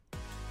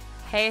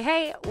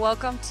Hey,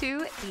 welcome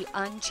to the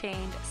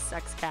Unchained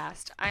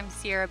Sexcast. I'm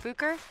Sierra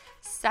Bucher,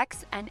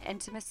 sex and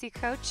intimacy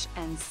coach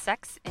and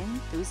sex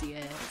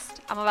enthusiast.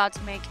 I'm about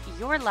to make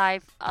your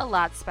life a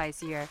lot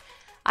spicier.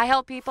 I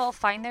help people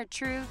find their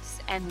truths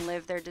and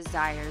live their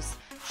desires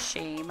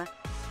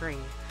shame-free.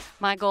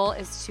 My goal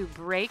is to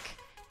break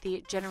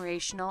the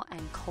generational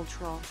and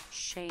cultural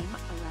shame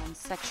around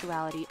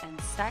sexuality and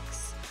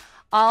sex,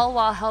 all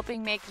while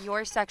helping make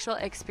your sexual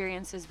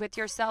experiences with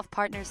yourself,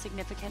 partner,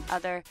 significant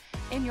other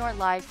in your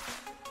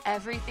life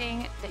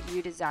everything that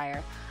you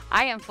desire.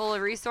 I am full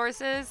of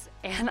resources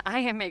and I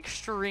am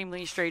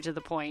extremely straight to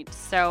the point.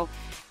 So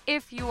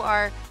if you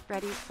are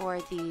ready for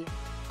the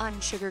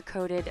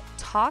unsugar-coated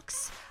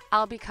talks,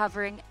 I'll be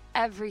covering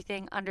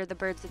everything under the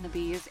birds and the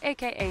bees,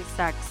 aka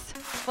sex.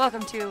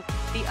 Welcome to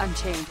the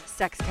Unchained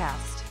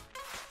Sexcast.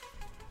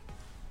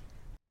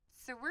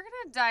 So we're going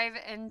to dive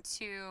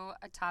into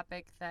a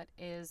topic that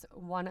is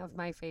one of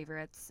my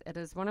favorites. It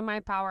is one of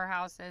my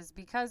powerhouses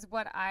because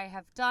what I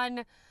have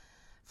done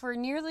for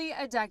nearly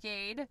a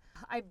decade.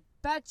 I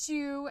bet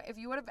you if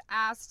you would have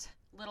asked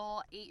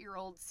little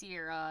 8-year-old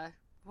Sierra,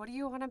 what do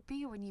you want to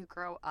be when you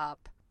grow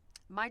up?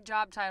 My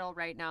job title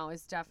right now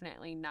is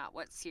definitely not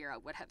what Sierra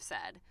would have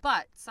said.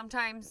 But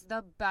sometimes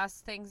the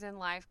best things in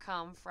life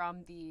come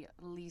from the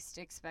least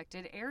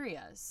expected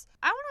areas.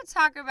 I want to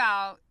talk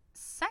about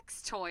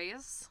sex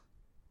toys.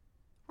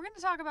 We're going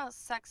to talk about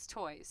sex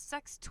toys,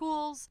 sex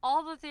tools,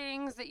 all the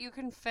things that you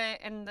can fit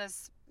in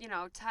this,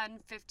 10,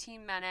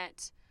 15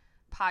 minute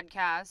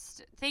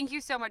podcast. Thank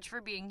you so much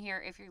for being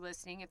here. If you're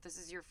listening, if this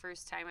is your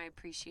first time, I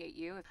appreciate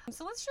you.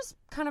 So let's just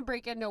kind of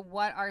break into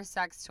what are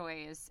sex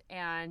toys.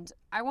 And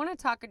I want to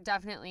talk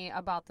definitely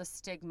about the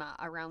stigma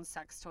around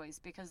sex toys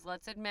because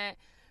let's admit,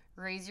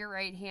 raise your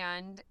right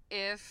hand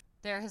if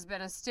there has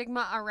been a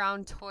stigma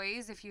around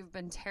toys, if you've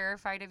been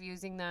terrified of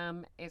using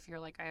them, if you're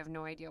like, I have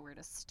no idea where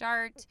to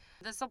start.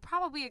 This will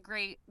probably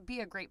be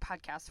a great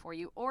podcast for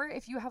you. Or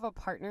if you have a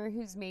partner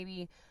who's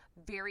maybe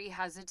very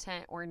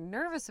hesitant or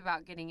nervous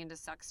about getting into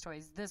sex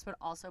toys, this would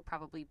also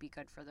probably be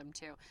good for them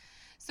too.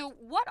 So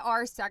what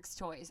are sex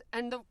toys?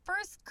 And the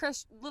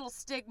first little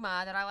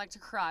stigma that I like to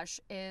crush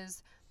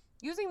is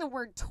using the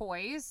word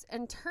toys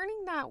and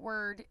turning that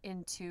word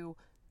into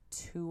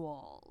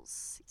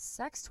tools.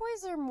 Sex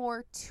toys are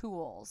more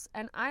tools,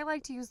 and I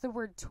like to use the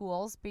word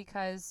tools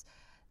because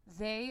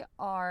they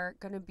are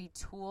going to be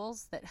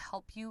tools that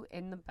help you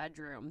in the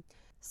bedroom.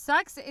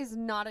 Sex is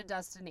not a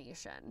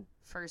destination,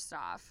 first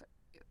off.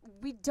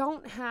 We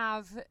don't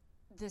have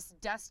this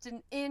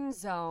end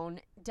zone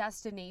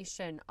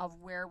destination of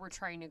where we're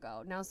trying to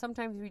go. Now,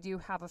 sometimes we do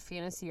have a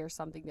fantasy or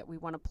something that we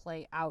want to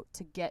play out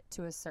to get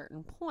to a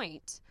certain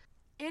point.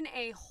 In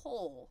a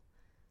whole,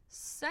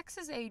 sex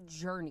is a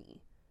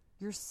journey.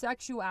 Your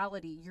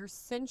sexuality, your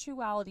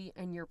sensuality,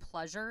 and your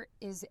pleasure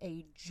is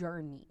a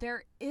journey.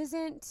 There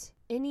isn't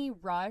any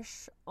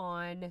rush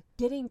on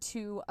getting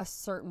to a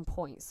certain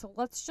point. So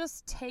let's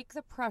just take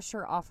the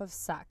pressure off of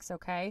sex,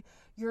 okay?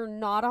 You're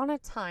not on a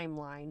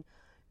timeline.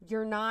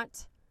 You're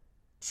not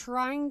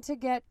trying to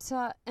get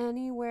to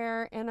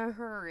anywhere in a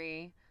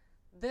hurry.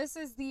 This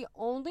is the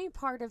only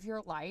part of your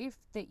life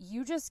that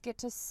you just get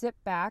to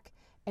sit back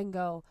and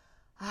go,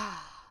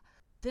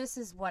 this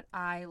is what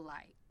I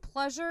like.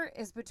 Pleasure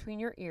is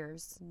between your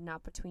ears,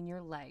 not between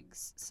your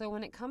legs. So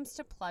when it comes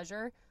to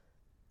pleasure,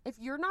 if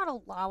you're not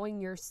allowing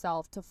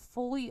yourself to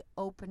fully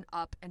open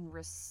up and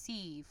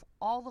receive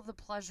all of the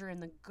pleasure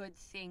and the good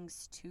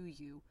things to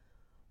you,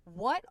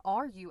 what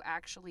are you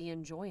actually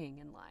enjoying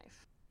in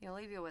life? I'll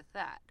leave you with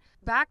that.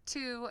 Back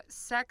to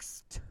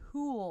sex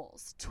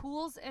tools.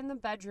 Tools in the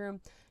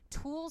bedroom.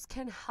 Tools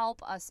can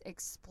help us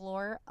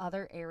explore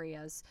other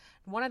areas.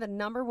 One of the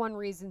number one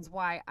reasons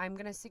why I'm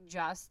going to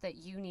suggest that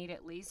you need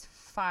at least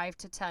 5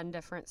 to 10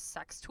 different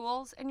sex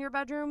tools in your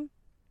bedroom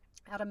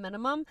at a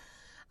minimum.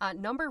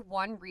 Number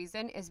one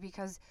reason is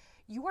because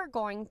you are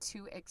going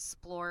to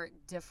explore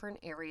different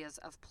areas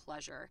of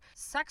pleasure.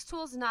 Sex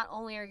tools not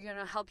only are going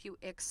to help you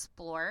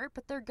explore,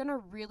 but they're going to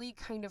really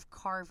kind of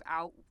carve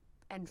out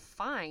and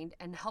find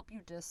and help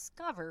you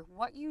discover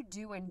what you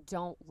do and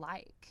don't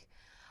like.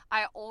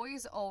 I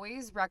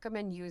always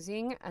recommend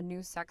using a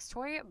new sex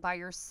toy by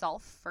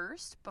yourself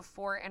first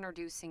before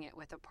introducing it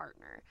with a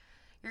partner.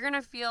 You're going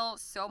to feel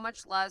so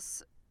much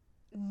less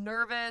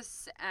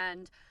nervous,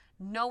 and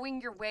knowing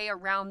your way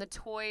around the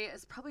toy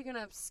is probably going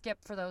to skip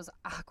for those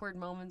awkward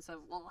moments of,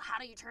 well, how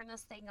do you turn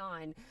this thing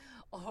on?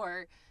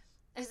 Or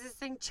is this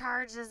thing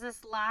charged? Is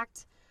this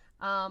locked?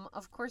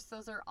 Of course,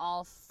 those are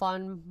all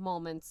fun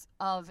moments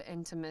of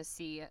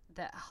intimacy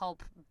that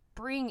help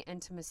bring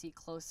intimacy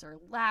closer.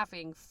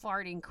 Laughing,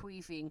 farting,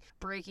 queefing,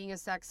 breaking a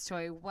sex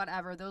toy,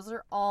 whatever. Those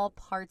are all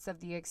parts of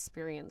the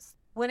experience.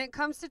 When it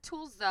comes to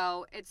tools,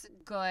 though, it's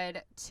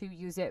good to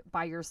use it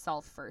by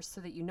yourself first so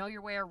that you know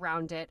your way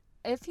around it.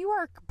 If you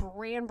are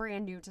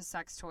brand new to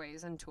sex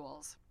toys and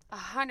tools,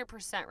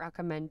 100%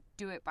 recommend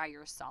do it by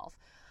yourself.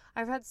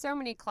 I've had so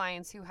many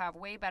clients who have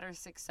way better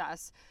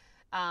success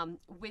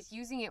with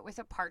using it with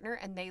a partner,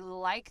 and they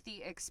like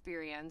the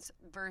experience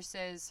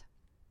versus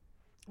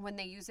when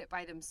they use it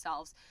by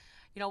themselves.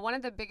 One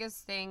of the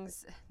biggest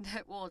things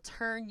that will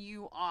turn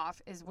you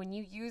off is when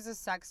you use a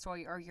sex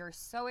toy or you're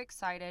so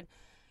excited,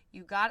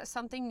 you got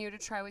something new to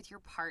try with your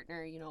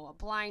partner, a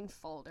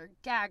blindfold or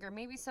gag or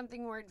maybe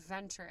something more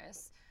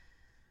adventurous.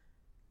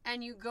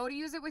 And you go to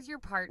use it with your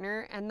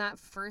partner, and that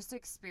first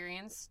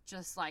experience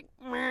just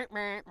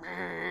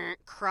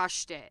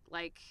crushed it.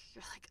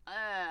 You're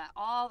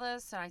all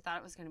this, and I thought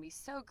it was going to be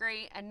so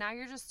great, and now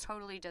you're just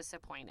totally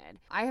disappointed.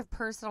 I have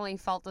personally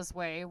felt this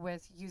way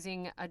with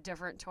using a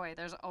different toy.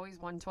 There's always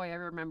one toy I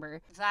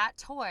remember. That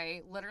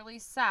toy literally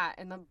sat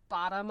in the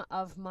bottom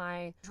of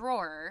my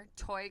drawer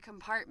toy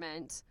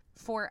compartment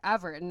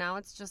forever, and now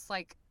it's just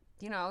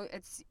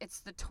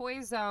it's the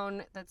toy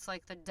zone that's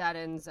like the dead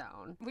end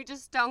zone. We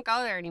just don't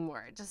go there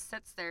anymore. It just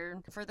sits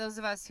there. For those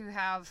of us who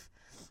have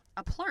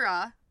a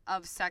plura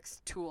of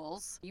sex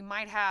tools, you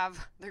might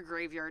have the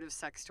graveyard of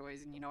sex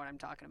toys, and you know what I'm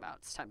talking about.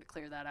 It's time to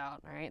clear that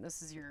out. All right,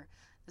 this is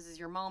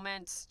your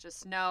moment.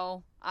 Just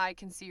know I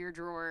can see your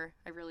drawer.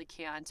 I really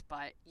can't,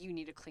 but you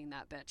need to clean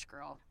that bitch,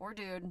 girl or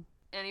dude.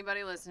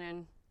 Anybody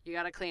listening, you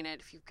got to clean it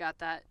if you've got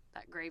that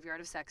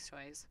graveyard of sex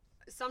toys.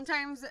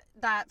 Sometimes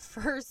that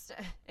first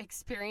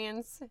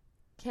experience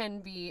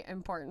can be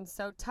important.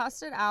 So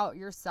test it out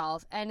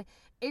yourself. And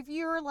if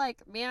you're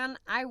like, man,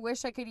 I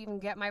wish I could even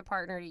get my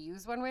partner to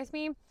use one with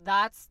me,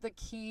 that's the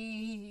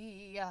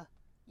key.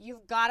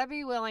 You've got to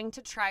be willing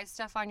to try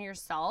stuff on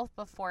yourself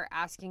before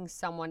asking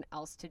someone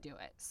else to do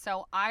it.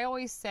 So I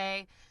always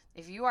say,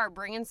 if you are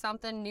bringing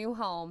something new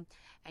home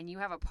and you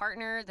have a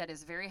partner that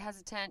is very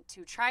hesitant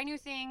to try new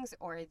things,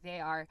 or they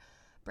are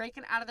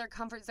breaking out of their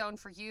comfort zone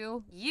for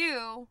you,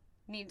 you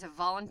need to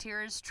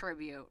volunteer as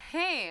tribute.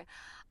 Hey,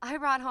 I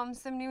brought home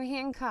some new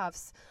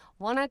handcuffs.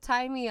 Want to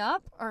tie me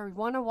up or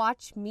want to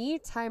watch me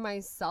tie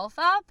myself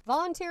up?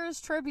 Volunteer as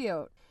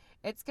tribute.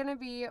 It's going to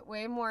be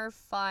way more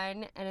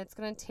fun, and it's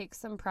going to take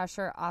some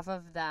pressure off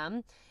of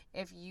them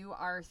if you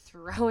are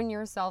throwing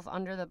yourself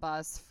under the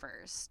bus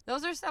first.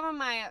 Those are some of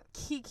my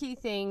key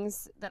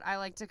things that I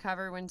like to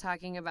cover when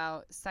talking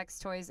about sex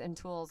toys and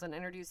tools and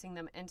introducing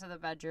them into the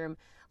bedroom.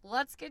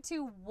 Let's get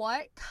to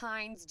what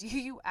kinds do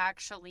you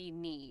actually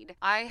need.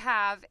 I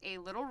have a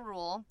little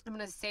rule. I'm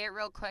going to say it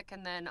real quick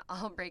and then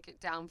I'll break it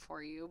down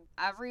for you.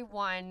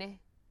 Everyone,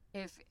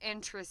 if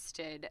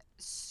interested,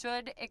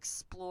 should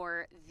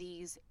explore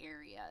these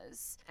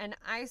areas. And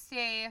I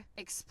say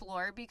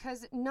explore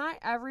because not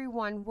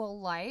everyone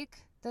will like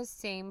the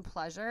same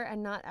pleasure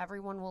and not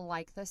everyone will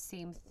like the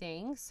same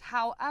things.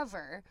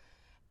 However,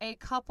 a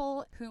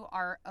couple who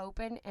are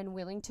open and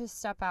willing to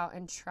step out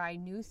and try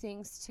new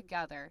things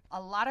together,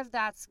 a lot of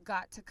that's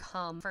got to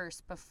come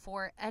first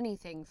before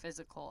anything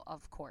physical,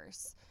 of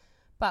course.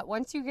 But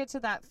once you get to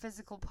that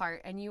physical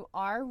part and you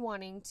are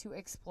wanting to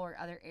explore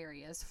other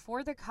areas,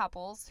 for the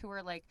couples who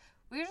are like,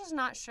 we're just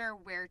not sure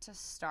where to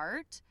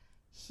start,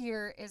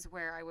 here is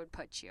where I would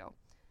put you.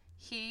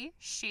 He,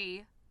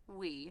 she,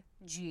 we,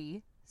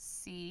 G,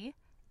 C,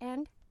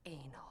 and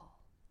anal.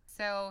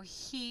 So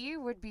he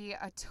would be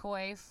a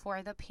toy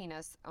for the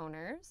penis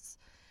owners.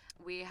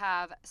 We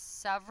have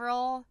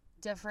several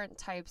different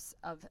types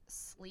of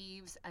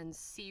sleeves and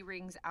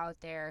C-rings out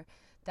there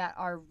that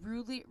are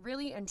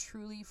really and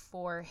truly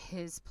for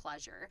his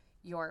pleasure.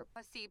 Your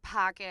pussy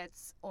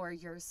pockets or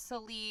your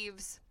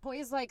sleeves,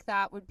 toys like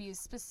that would be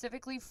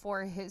specifically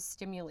for his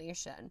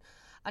stimulation.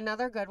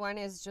 Another good one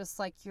is just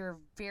like your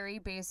very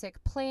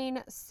basic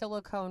plain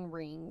silicone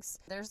rings.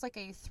 There's like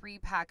a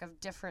 3-pack of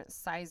different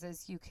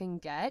sizes you can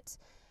get.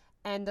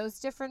 And those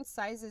different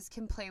sizes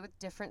can play with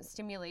different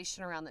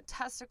stimulation around the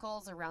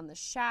testicles, around the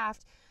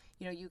shaft.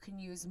 You can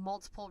use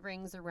multiple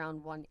rings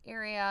around one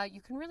area. You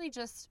can really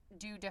just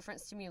do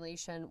different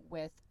stimulation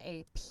with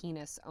a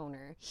penis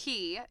owner.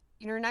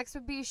 Your next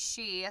would be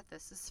she.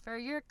 This is for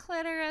your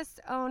clitoris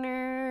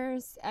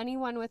owners.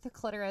 Anyone with a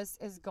clitoris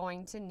is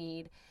going to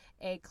need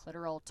a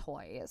clitoral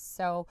toy.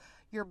 So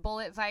your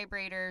bullet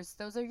vibrators,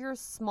 those are your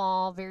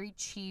small, very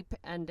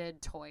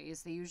cheap-ended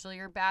toys. They usually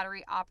are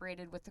battery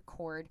operated with a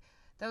cord.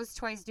 Those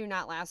toys do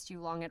not last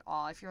you long at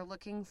all. If you're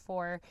looking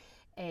for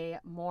a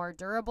more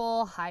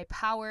durable,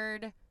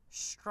 high-powered,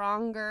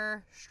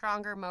 stronger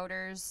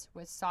motors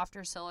with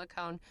softer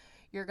silicone,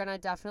 you're going to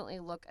definitely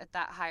look at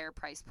that higher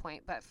price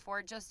point. But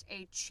for just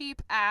a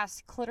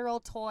cheap-ass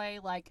clitoral toy,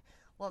 like,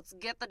 let's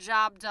get the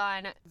job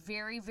done,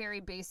 very, very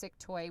basic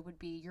toy would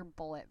be your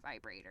bullet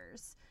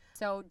vibrators.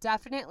 So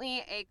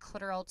definitely a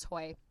clitoral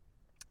toy.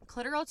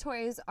 Clitoral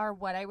toys are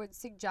what I would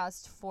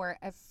suggest for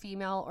a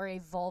female or a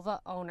vulva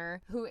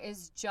owner who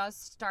is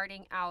just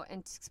starting out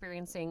and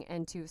experiencing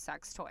into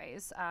sex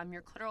toys.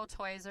 Your clitoral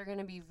toys are going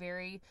to be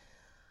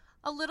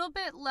a little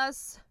bit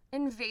less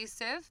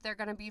invasive. They're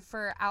going to be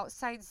for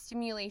outside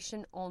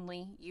stimulation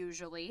only,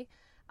 usually,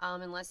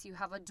 unless you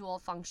have a dual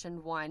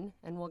function one,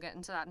 and we'll get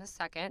into that in a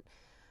second.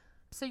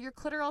 So your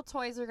clitoral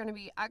toys are going to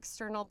be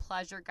external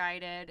pleasure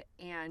guided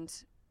and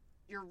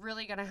you're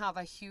really going to have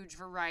a huge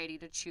variety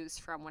to choose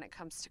from when it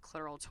comes to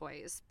clitoral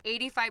toys.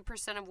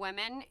 85% of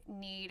women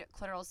need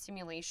clitoral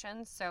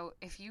stimulation. So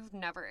if you've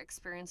never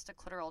experienced a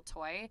clitoral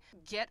toy,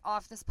 get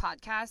off this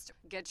podcast,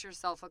 get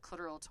yourself a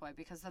clitoral toy,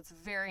 because that's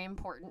very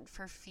important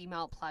for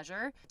female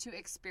pleasure, to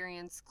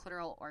experience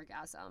clitoral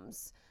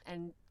orgasms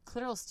and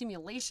clitoral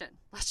stimulation.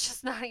 Let's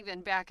just not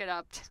even back it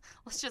up.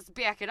 Let's just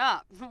back it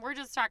up. We're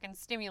just talking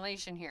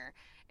stimulation here.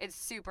 It's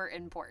super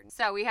important.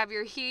 So we have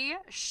your he,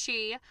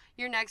 she.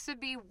 Your next would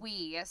be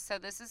we. So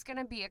this is going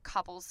to be a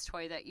couples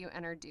toy that you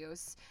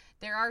introduce.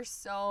 There are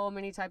so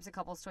many types of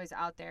couples toys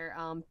out there.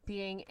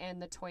 Being in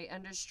the toy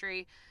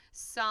industry,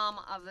 some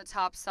of the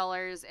top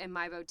sellers in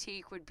my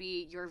boutique would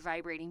be your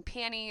vibrating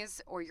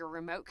panties or your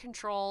remote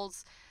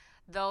controls.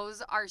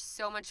 Those are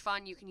so much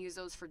fun. You can use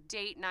those for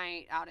date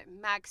night, out at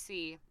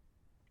Maxi.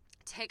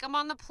 Take them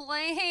on the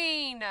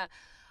plane.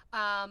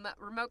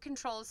 Remote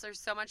controls are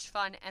so much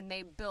fun, and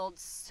they build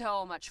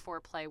so much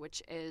foreplay,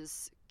 which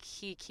is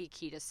key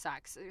to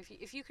sex.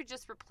 If you could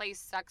just replace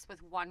sex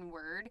with one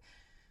word,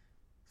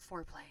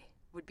 foreplay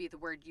would be the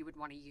word you would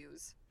want to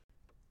use.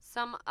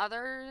 Some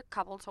other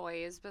couple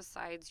toys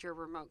besides your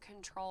remote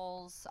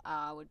controls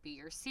would be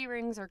your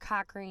C-rings or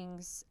cock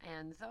rings,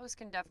 and those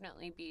can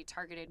definitely be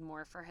targeted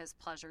more for his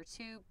pleasure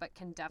too, but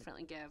can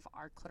definitely give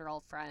our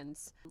clitoral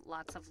friends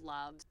lots of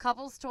love.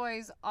 Couples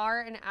toys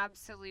are an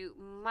absolute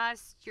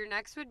must. Your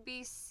next would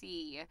be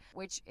C,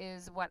 which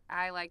is what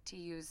I like to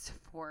use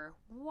for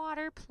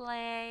water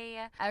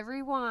play.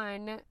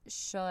 Everyone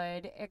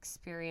should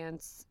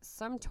experience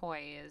some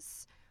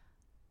toys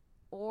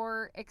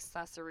or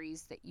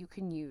accessories that you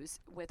can use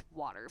with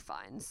water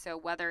fun. So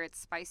whether it's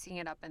spicing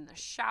it up in the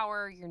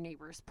shower, your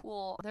neighbor's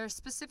pool, there's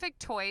specific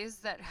toys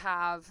that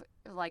have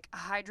like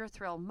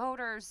Hydrothrill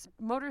motors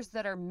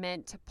that are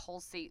meant to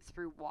pulsate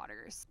through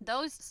waters.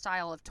 Those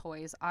style of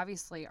toys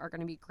obviously are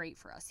going to be great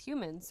for us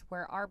humans,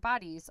 where our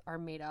bodies are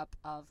made up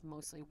of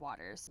mostly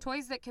waters.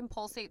 Toys that can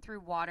pulsate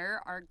through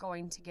water are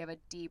going to give a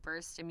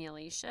deeper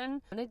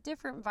stimulation and a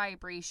different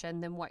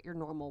vibration than what your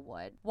normal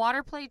would.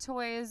 Water play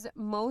toys,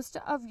 most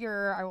of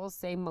your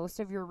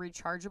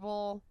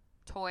rechargeable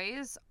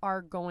toys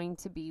are going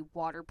to be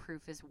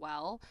waterproof as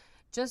well.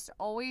 Just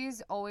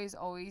always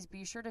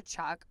be sure to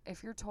check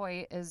if your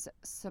toy is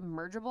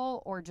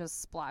submergible or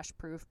just splash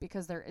proof,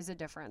 because there is a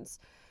difference.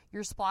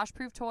 Your splash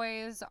proof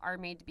toys are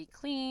made to be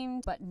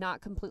cleaned but not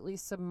completely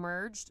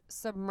submerged.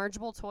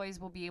 Submergible toys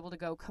will be able to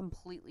go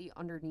completely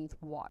underneath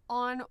water.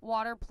 On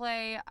water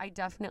play, I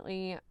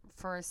definitely,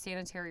 for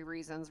sanitary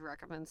reasons,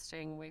 recommend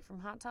staying away from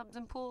hot tubs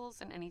and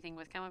pools and anything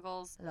with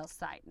chemicals. A little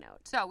side note.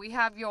 So we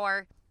have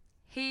your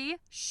he,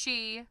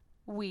 she,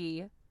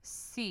 we,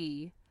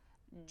 C,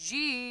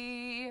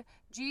 G.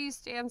 G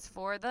stands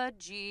for the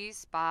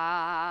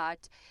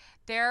G-spot.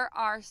 There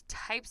are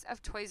types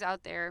of toys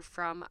out there,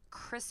 from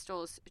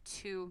crystals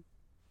to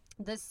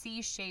the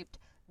C-shaped,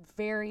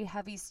 very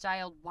heavy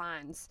styled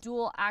wands,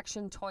 dual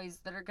action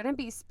toys that are going to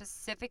be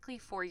specifically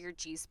for your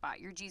G-spot.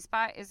 Your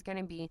G-spot is going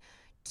to be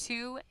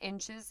 2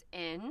 inches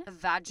in the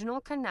vaginal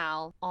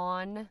canal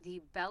on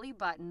the belly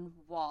button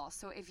wall.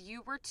 So if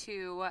you were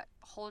to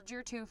hold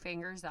your 2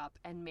 fingers up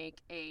and make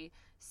a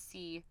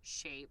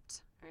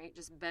C-shaped, right,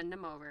 just bend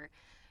them over,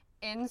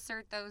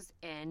 insert those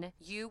in,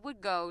 you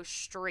would go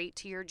straight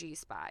to your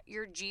G-spot.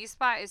 Your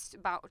G-spot is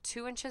about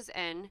 2 inches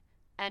in,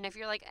 and if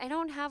you're like, I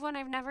don't have one,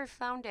 I've never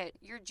found it,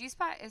 your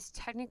G-spot is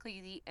technically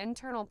the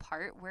internal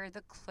part where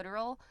the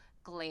clitoral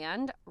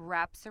gland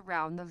wraps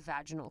around the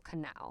vaginal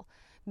canal,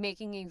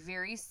 making a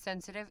very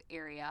sensitive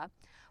area.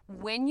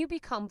 When you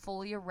become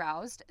fully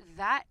aroused,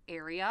 that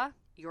area,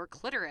 your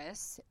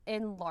clitoris,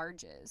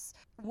 enlarges.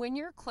 When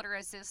your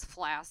clitoris is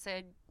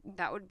flaccid,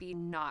 that would be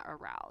not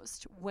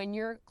aroused. When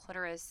your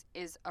clitoris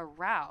is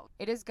aroused,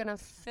 it is going to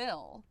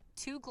fill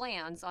 2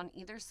 glands on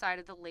either side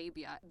of the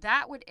labia.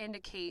 That would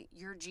indicate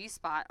your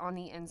G-spot on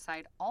the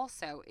inside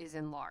also is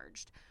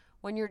enlarged.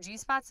 When your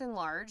G-spot's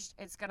enlarged,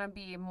 it's going to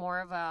be more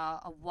of a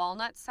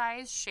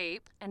walnut-sized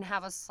shape and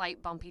have a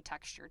slight bumpy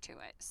texture to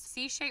it.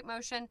 C-shape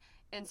motion,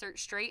 insert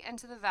straight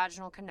into the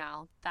vaginal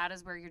canal. That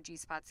is where your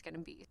G-spot's going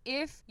to be.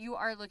 If you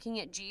are looking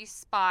at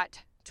G-spot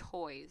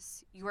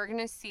toys, you are going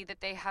to see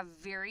that they have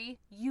very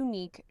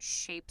unique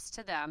shapes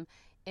to them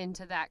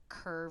into that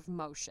curve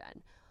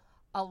motion.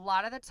 A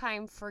lot of the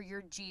time for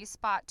your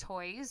G-spot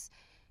toys,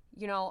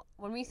 you know,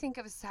 when we think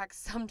of sex,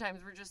 sometimes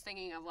we're just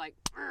thinking of like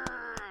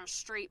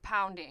straight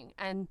pounding.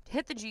 And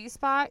hit the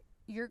G-spot,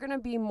 you're going to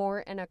be more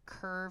in a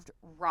curved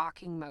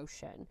rocking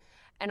motion.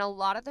 And a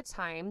lot of the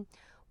time,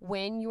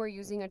 when you are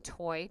using a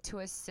toy to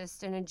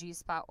assist in a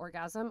G-spot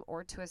orgasm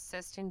or to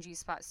assist in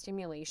G-spot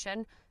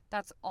stimulation,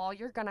 that's all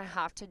you're going to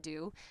have to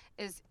do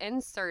is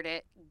insert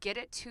it, get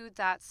it to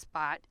that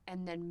spot,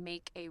 and then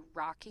make a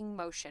rocking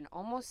motion,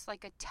 almost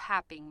like a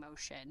tapping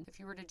motion. If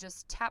you were to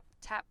just tap,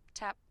 tap,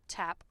 tap,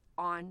 tap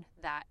on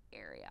that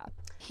area.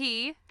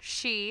 He,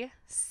 she,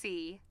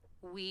 C,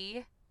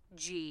 we,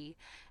 G,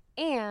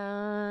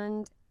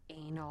 and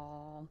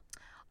anal.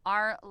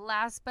 Our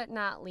last but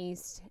not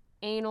least,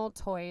 anal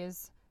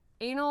toys.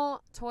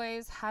 Anal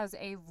toys has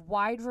a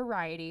wide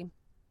variety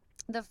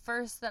The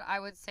first that I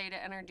would say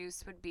to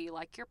introduce would be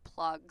like your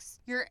plugs.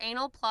 Your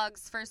anal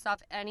plugs, first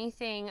off,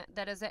 anything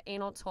that is an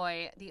anal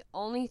toy, the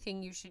only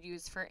thing you should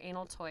use for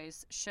anal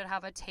toys should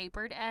have a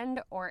tapered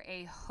end or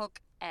a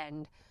hook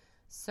end.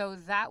 So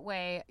that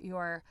way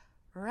your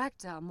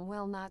rectum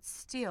will not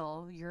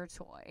steal your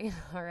toy,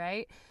 all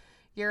right?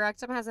 Your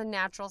rectum has a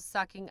natural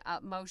sucking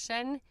up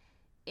motion.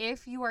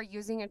 If you are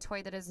using a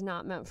toy that is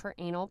not meant for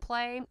anal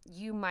play,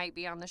 you might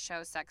be on the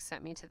show Sex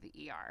Sent Me to the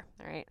ER.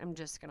 All right, I'm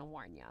just going to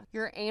warn you.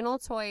 Your anal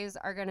toys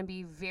are going to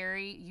be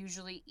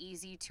usually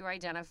easy to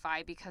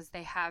identify because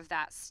they have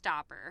that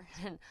stopper.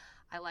 And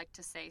I like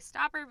to say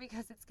stopper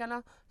because it's going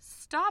to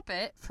stop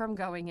it from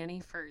going any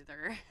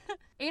further.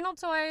 Anal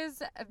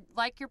toys,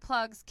 like your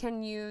plugs,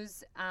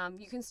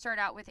 you can start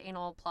out with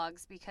anal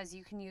plugs because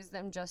you can use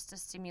them just to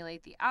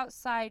stimulate the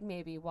outside,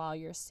 maybe while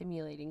you're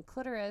stimulating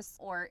clitoris,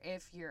 or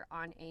if you're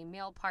on a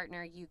male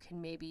partner, you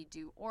can maybe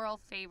do oral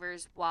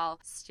favors while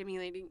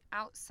stimulating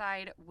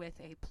outside with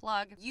a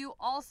plug. You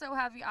also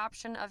have the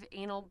option of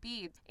anal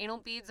beads. Anal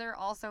beads are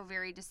also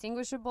very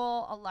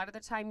distinguishable. A lot of the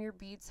time your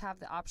beads have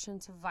the option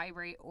to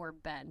vibrate or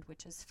bend,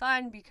 which is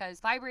fun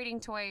because vibrating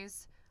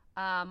toys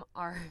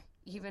are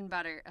even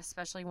better,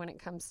 especially when it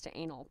comes to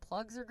anal.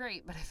 Plugs are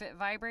great, but if it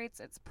vibrates,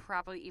 it's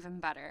probably even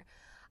better.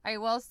 I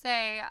will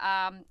say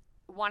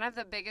one of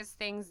the biggest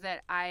things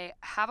that I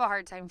have a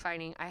hard time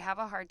finding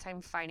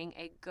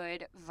a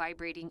good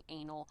vibrating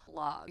anal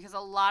plug, because a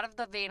lot of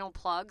the anal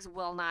plugs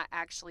will not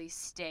actually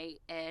stay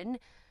in.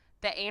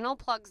 The anal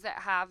plugs that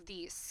have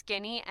the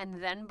skinny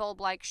and then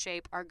bulb-like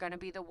shape are going to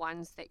be the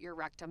ones that your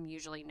rectum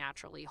usually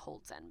naturally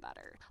holds in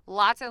better.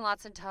 Lots and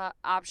lots of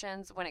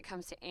options when it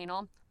comes to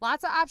anal.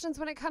 Lots of options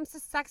when it comes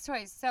to sex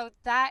toys. So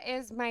that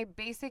is my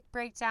basic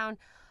breakdown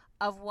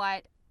of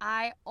what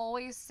I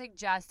always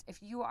suggest if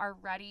you are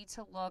ready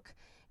to look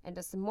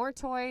into some more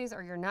toys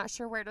or you're not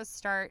sure where to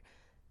start.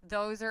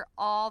 Those are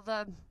all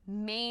the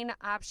main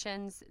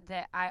options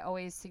that I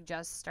always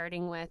suggest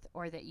starting with,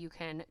 or that you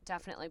can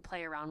definitely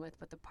play around with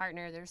a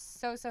partner. There's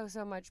so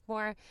much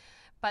more,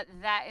 but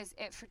that is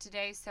it for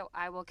today. So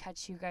I will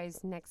catch you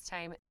guys next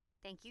time.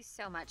 Thank you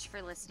so much for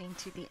listening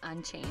to the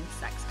Unchained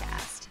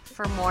Sexcast.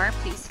 For more,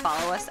 please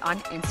follow us on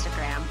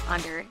Instagram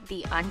under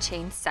the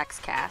Unchained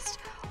Sexcast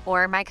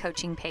or my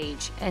coaching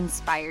page,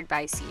 Inspired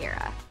by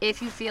Sierra.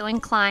 If you feel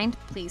inclined,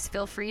 please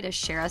feel free to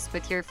share us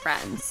with your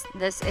friends.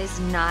 This is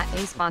not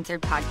a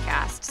sponsored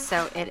podcast,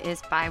 so it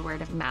is by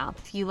word of mouth.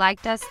 If you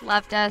liked us,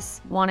 loved us,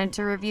 wanted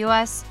to review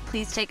us,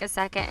 please take a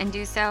second and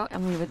do so,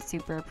 and we would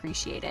super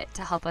appreciate it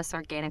to help us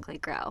organically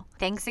grow.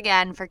 Thanks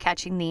again for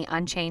catching the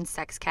Unchained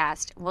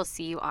Sexcast. We'll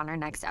see you on our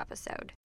next episode.